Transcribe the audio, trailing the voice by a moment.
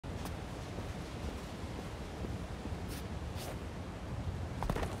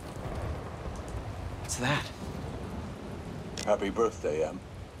that? Happy birthday, Em.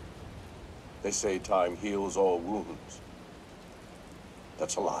 They say time heals all wounds.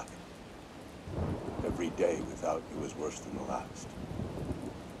 That's a lie. Every day without you is worse than the last.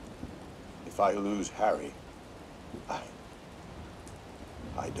 If I lose Harry,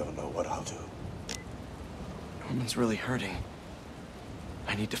 I don't know what I'll do. Norman's really hurting.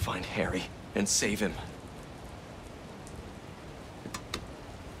 I need to find Harry and save him.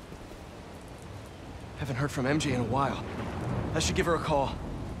 Haven't heard from MJ in a while. I should give her a call.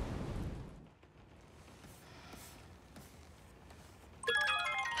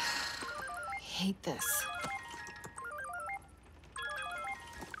 I hate this.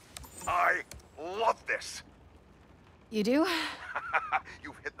 I love this. You do?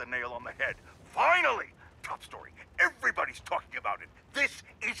 You've hit the nail on the head. Finally! Top story. Everybody's talking about it. This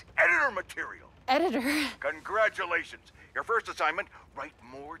is editor material. Editor? Congratulations. Your first assignment, write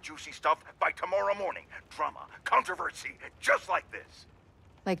more juicy stuff by tomorrow morning. Drama, controversy, just like this.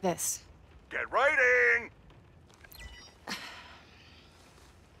 Like this. Get writing!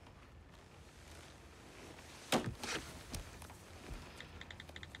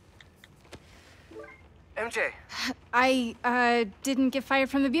 MJ! I didn't get fired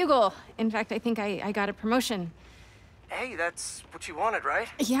from the Bugle. In fact, I think I got a promotion. Hey, that's what you wanted, right?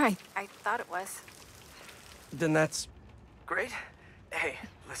 Yeah, I thought it was. Then that's great. Hey,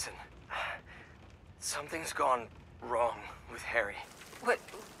 listen. Something's gone wrong with Harry.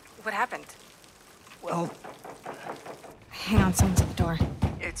 What happened? Well, Hang on, someone's at the door.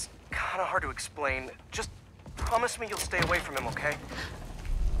 it's kind of hard to explain. Just promise me you'll stay away from him, okay?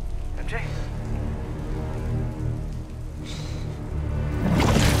 MJ?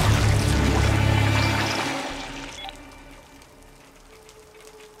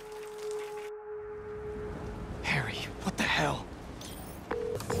 Harry, what the hell?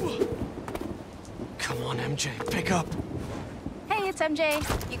 Come on, MJ, pick up. Hey, it's MJ.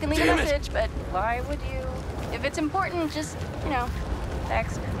 You can leave Damn a it. message, but why would you? If it's important, just,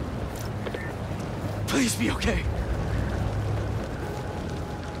 text. Please be okay.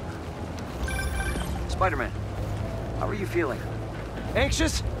 SpiderMan, how are you feeling?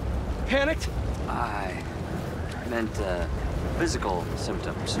 Anxious? Panicked? I meant, physical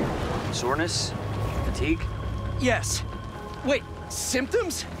symptoms. Soreness? Fatigue? Yes. Wait,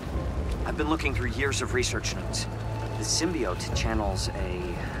 symptoms? I've been looking through years of research notes. The symbiote channels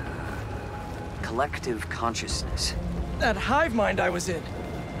a collective consciousness. That hive mind I was in.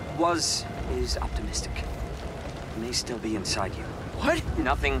 Is optimistic. It may still be inside you. What?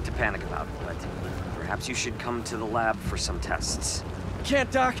 Nothing to panic about, but perhaps you should come to the lab for some tests.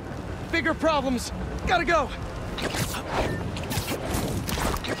 Can't, Doc. Bigger problems. Gotta go.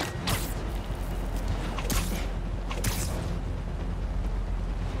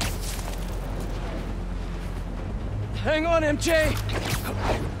 Hang on, MJ.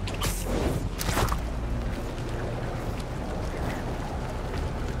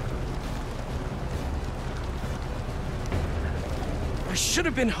 I should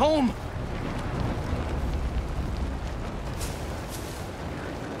have been home.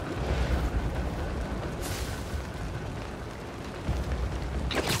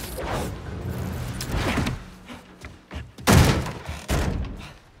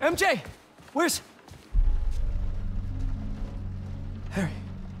 MJ, where's Harry?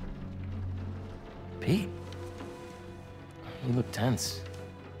 Pete, you look tense.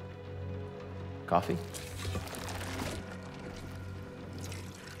 Coffee?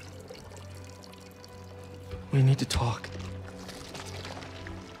 We need to talk.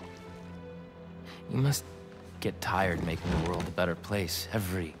 You must get tired making the world a better place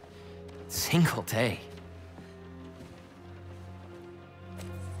every single day.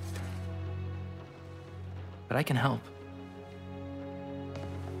 But I can help.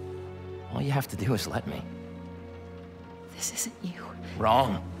 All you have to do is let me. This isn't you.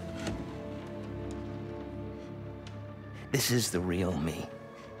 Wrong. This is the real me.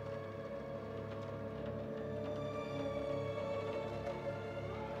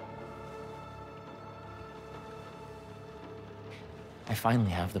 I finally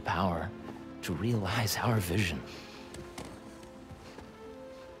have the power to realize our vision.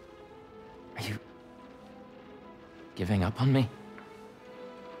 Are you giving up on me?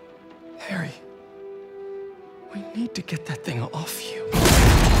 Harry, we need to get that thing off you.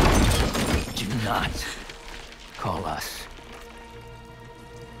 Do not call us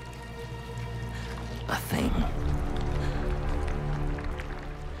a thing.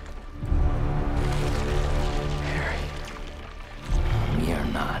 Harry. We are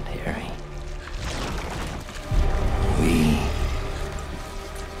not, Harry. We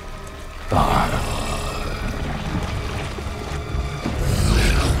are.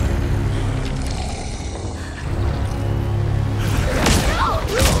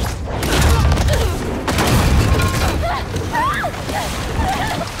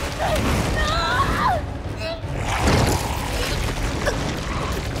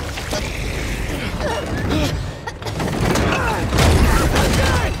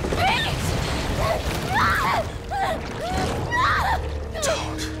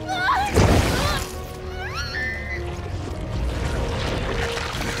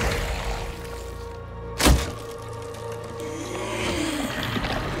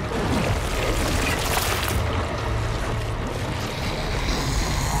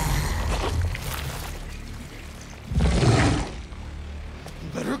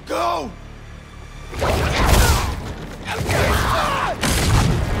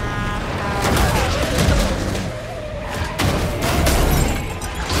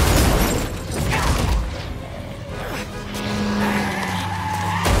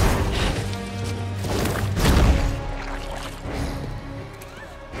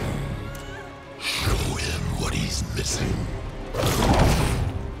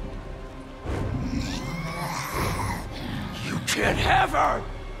 You can't have her!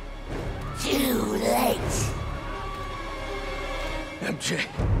 Too late. MJ.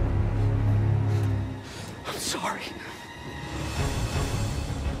 I'm sorry.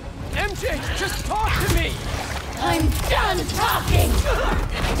 MJ, just talk to me! I'm done talking!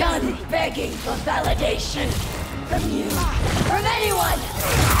 Done begging for validation. From you. From anyone!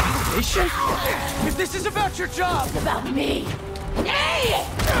 Validation? If this is about your job! It's about me. Hey!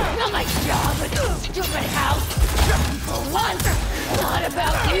 Not my job, but stupid house. For once, not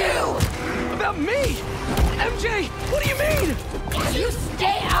about you! About me? MJ, what do you mean? You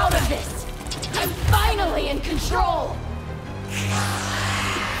stay out of this! I'm finally in control!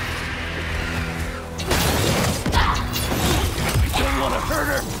 I don't want to hurt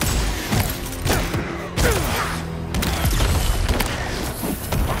her!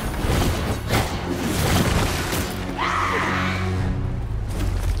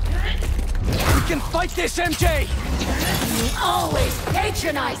 We can fight this, MJ! You always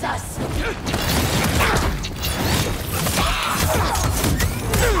patronize us!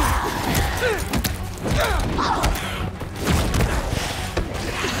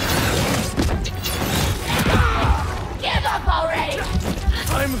 Give up already!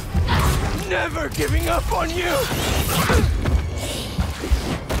 I'm never giving up on you!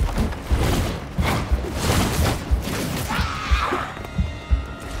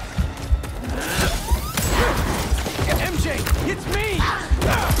 MJ, it's me!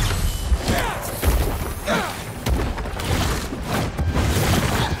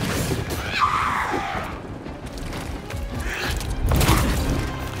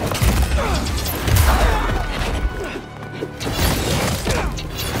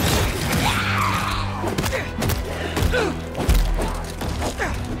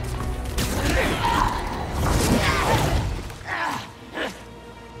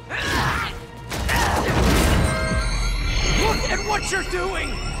 What you're doing!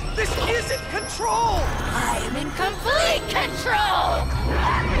 This isn't control! I am in complete control!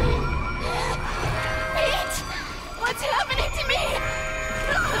 Pete! What's happening to me?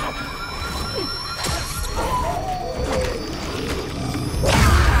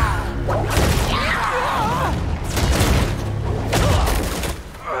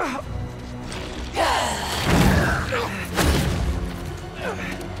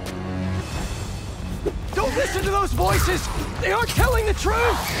 Don't listen to those voices! They aren't telling the truth!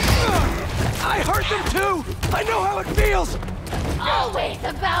 I heard them too! I know how it feels! Always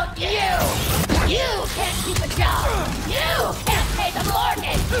about you! You can't keep a job! You can't pay the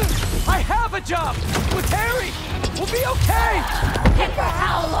mortgage! I have a job! With Harry! We'll be okay! And for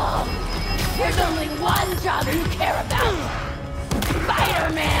how long? There's only one job you care about!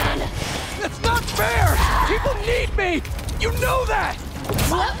 SpiderMan! That's not fair! People need me! You know that!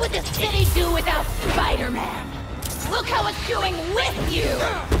 What would the city do without SpiderMan? Look how it's doing with you!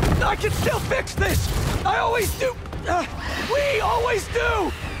 I can still fix this! I always do! We always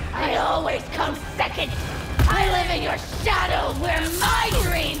do! I always come second! I live in your shadow where my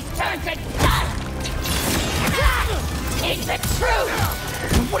dreams turn to dust! That is the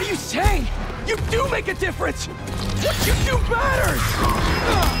truth! What are you saying? You do make a difference! What you do matters!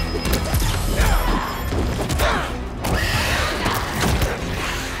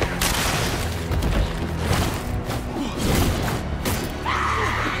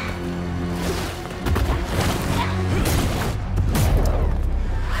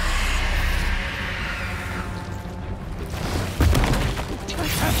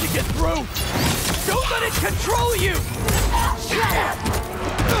 Get through! Don't let it control you! Shut up!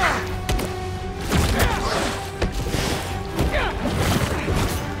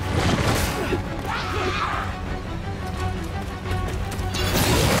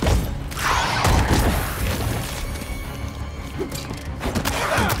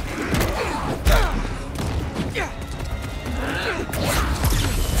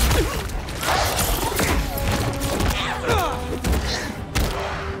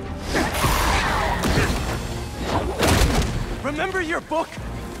 Remember your book?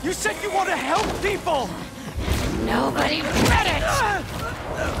 You said you want to help people! Nobody read it!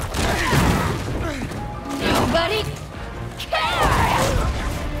 Nobody cares!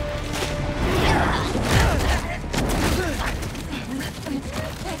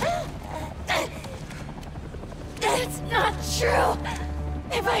 That's not true!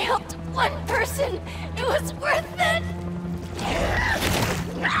 If I helped one person, it was worth it!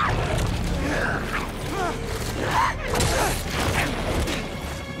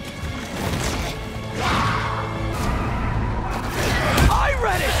 I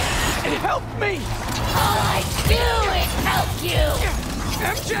read it! It helped me! All I do you!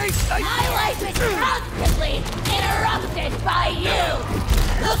 MJ, My life is constantly interrupted by you!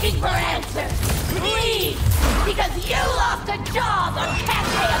 Looking for answers! Please! Because you lost a job on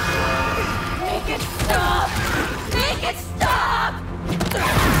Cafe! Make it stop! Make it stop!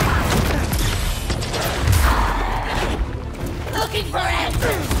 Looking for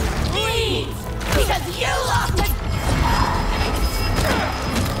answers! Please! Because you lost a...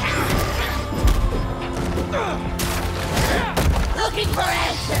 Looking for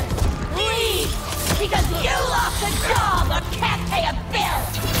answers! Please! Because you lost a job or can't pay a bill!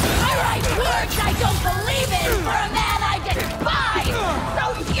 I write words I don't believe in for a man I despise! So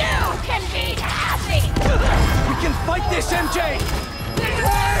you can be happy! we can fight this, MJ!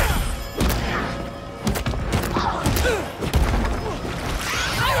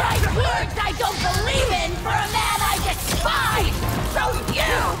 I write words I don't believe in for a man I despise! So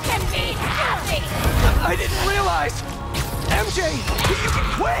you can be happy! I didn't realize! MJ, you can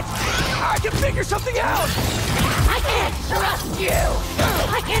quit! I can figure something out! I can't trust you!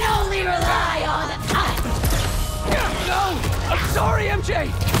 I can only rely on us! No! I'm sorry,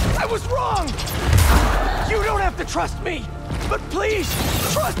 MJ! I was wrong! You don't have to trust me! But please,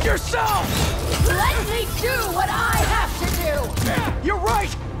 trust yourself! Let me do what I have to do! You're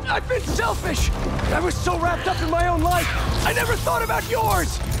right! I've been selfish! I was so wrapped up in my own life, I never thought about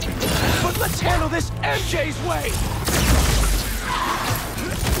yours! But let's handle this MJ's way!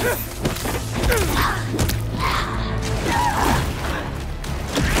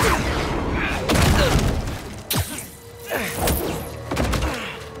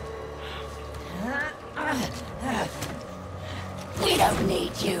 We don't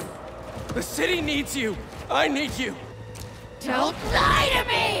need you. The city needs you! I need you! Don't lie to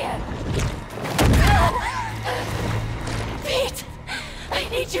me! Pete! I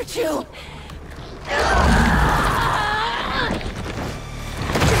need you too!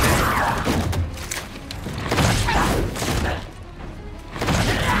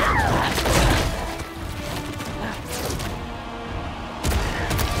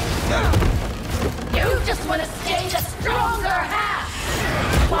 You just want to stay the stronger half!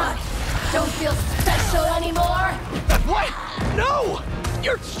 What? Don't feel special anymore? What? No!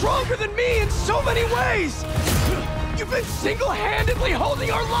 You're stronger than me in so many ways! You've been single-handedly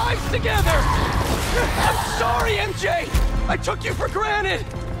holding our lives together! I'm sorry, MJ! I took you for granted!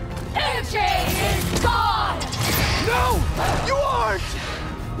 MJ is gone! No! You aren't!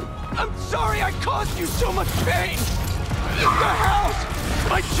 I'm sorry I caused you so much pain! The house!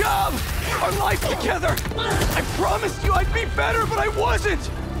 My job! Our life together! I promised you I'd be better, but I wasn't!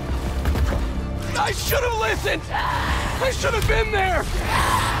 I should have listened! I should have been there!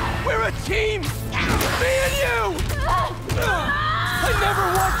 We're a team! Me and you! I never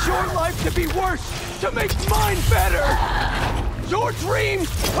want your life to be worse, to make mine better! Your dreams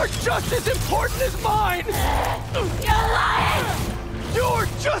are just as important as mine! You're lying! You're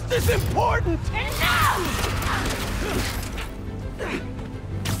just as important! Enough!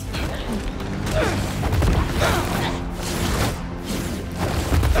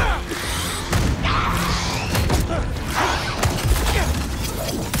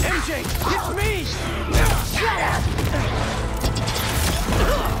 MJ, it's me! Shut up!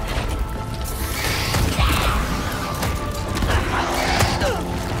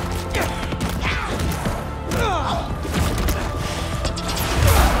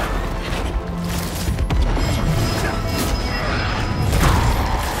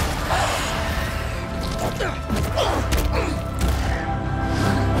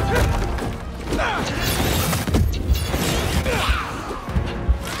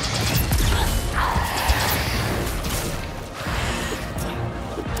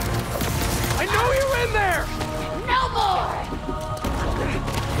 I know you're in there! No more!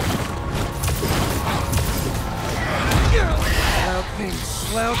 Loud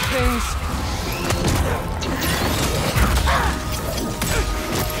things, loud things.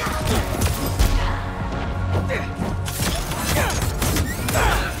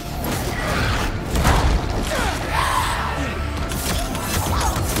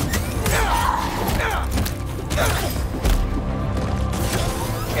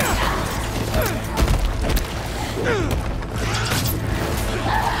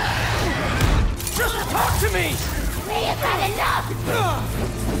 Just talk to me! Me has had enough!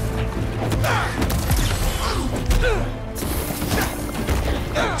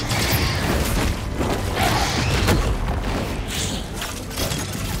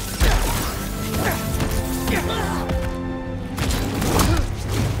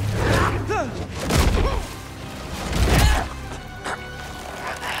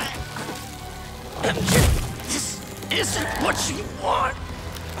 This isn't what you want!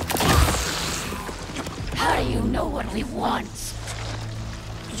 How do you know what we want?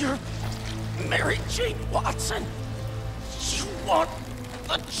 You're Mary Jane Watson. You want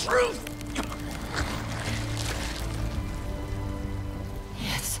the truth.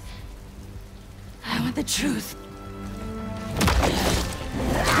 Yes. I want the truth.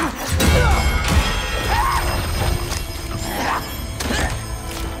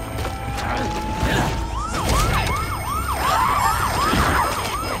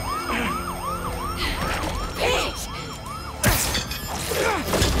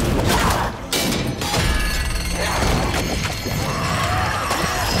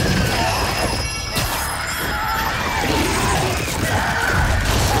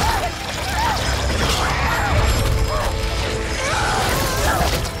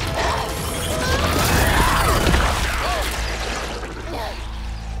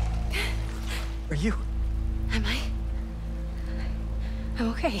 Are you? Am I? I'm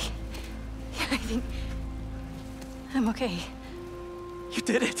okay. Yeah, I think I'm okay. You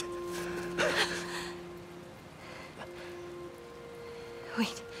did it.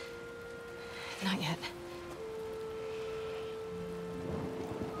 Wait. Not yet.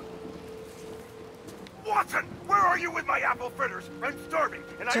 Watson, where are you with my apple fritters? I'm starving,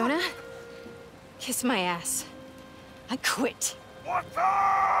 and Jonah? Kiss my ass. I quit.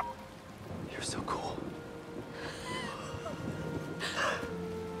 Watson! You're so cool.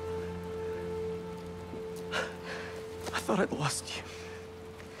 I thought I'd lost you.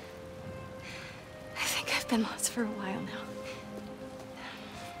 I think I've been lost for a while now.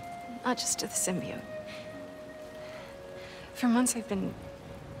 Not just to the symbiote. For months I've been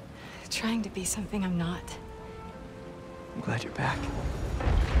trying to be something I'm not. I'm glad you're back.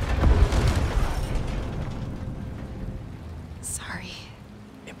 Sorry.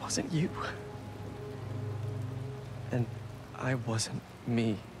 It wasn't you. And I wasn't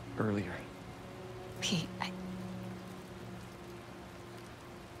me earlier. Pete,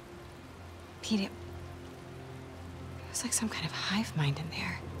 Pete, it was like some kind of hive mind in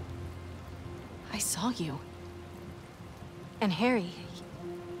there. I saw you. And Harry,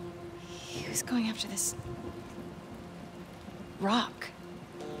 he was going after this rock.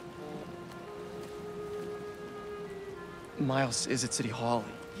 Miles is at City Hall.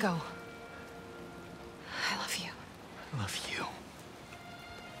 Go. I love you. I love you.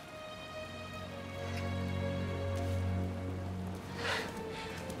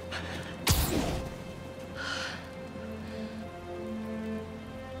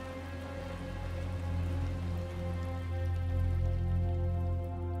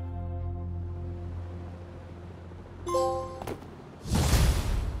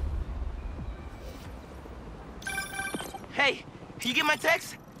 Hey, you get my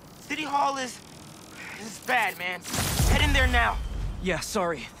text? City Hall is bad, man. Head in there now. Yeah,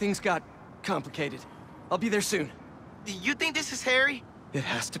 sorry. Things got complicated. I'll be there soon. Do you think this is Harry? It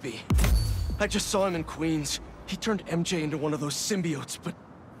has to be. I just saw him in Queens. He turned MJ into one of those symbiotes, but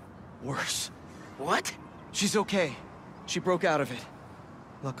worse. What? She's okay. She broke out of it.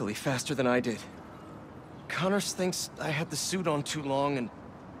 Luckily, faster than I did. Connors thinks I had the suit on too long, and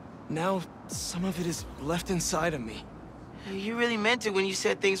now some of it is left inside of me. You really meant it when you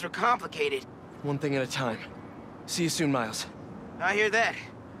said things were complicated. One thing at a time. See you soon, Miles. I hear that.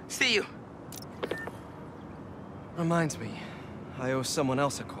 See you. Reminds me, I owe someone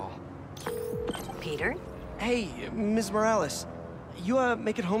else a call. Peter? Hey, Ms. Morales. You,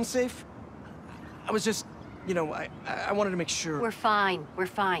 make it home safe? I was just, you know, I wanted to make sure... We're fine. We're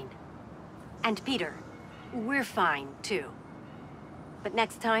fine. And Peter, we're fine, too. But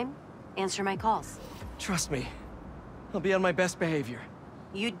next time, answer my calls. Trust me. I'll be on my best behavior.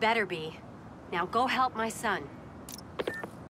 You'd better be. Now go help my son.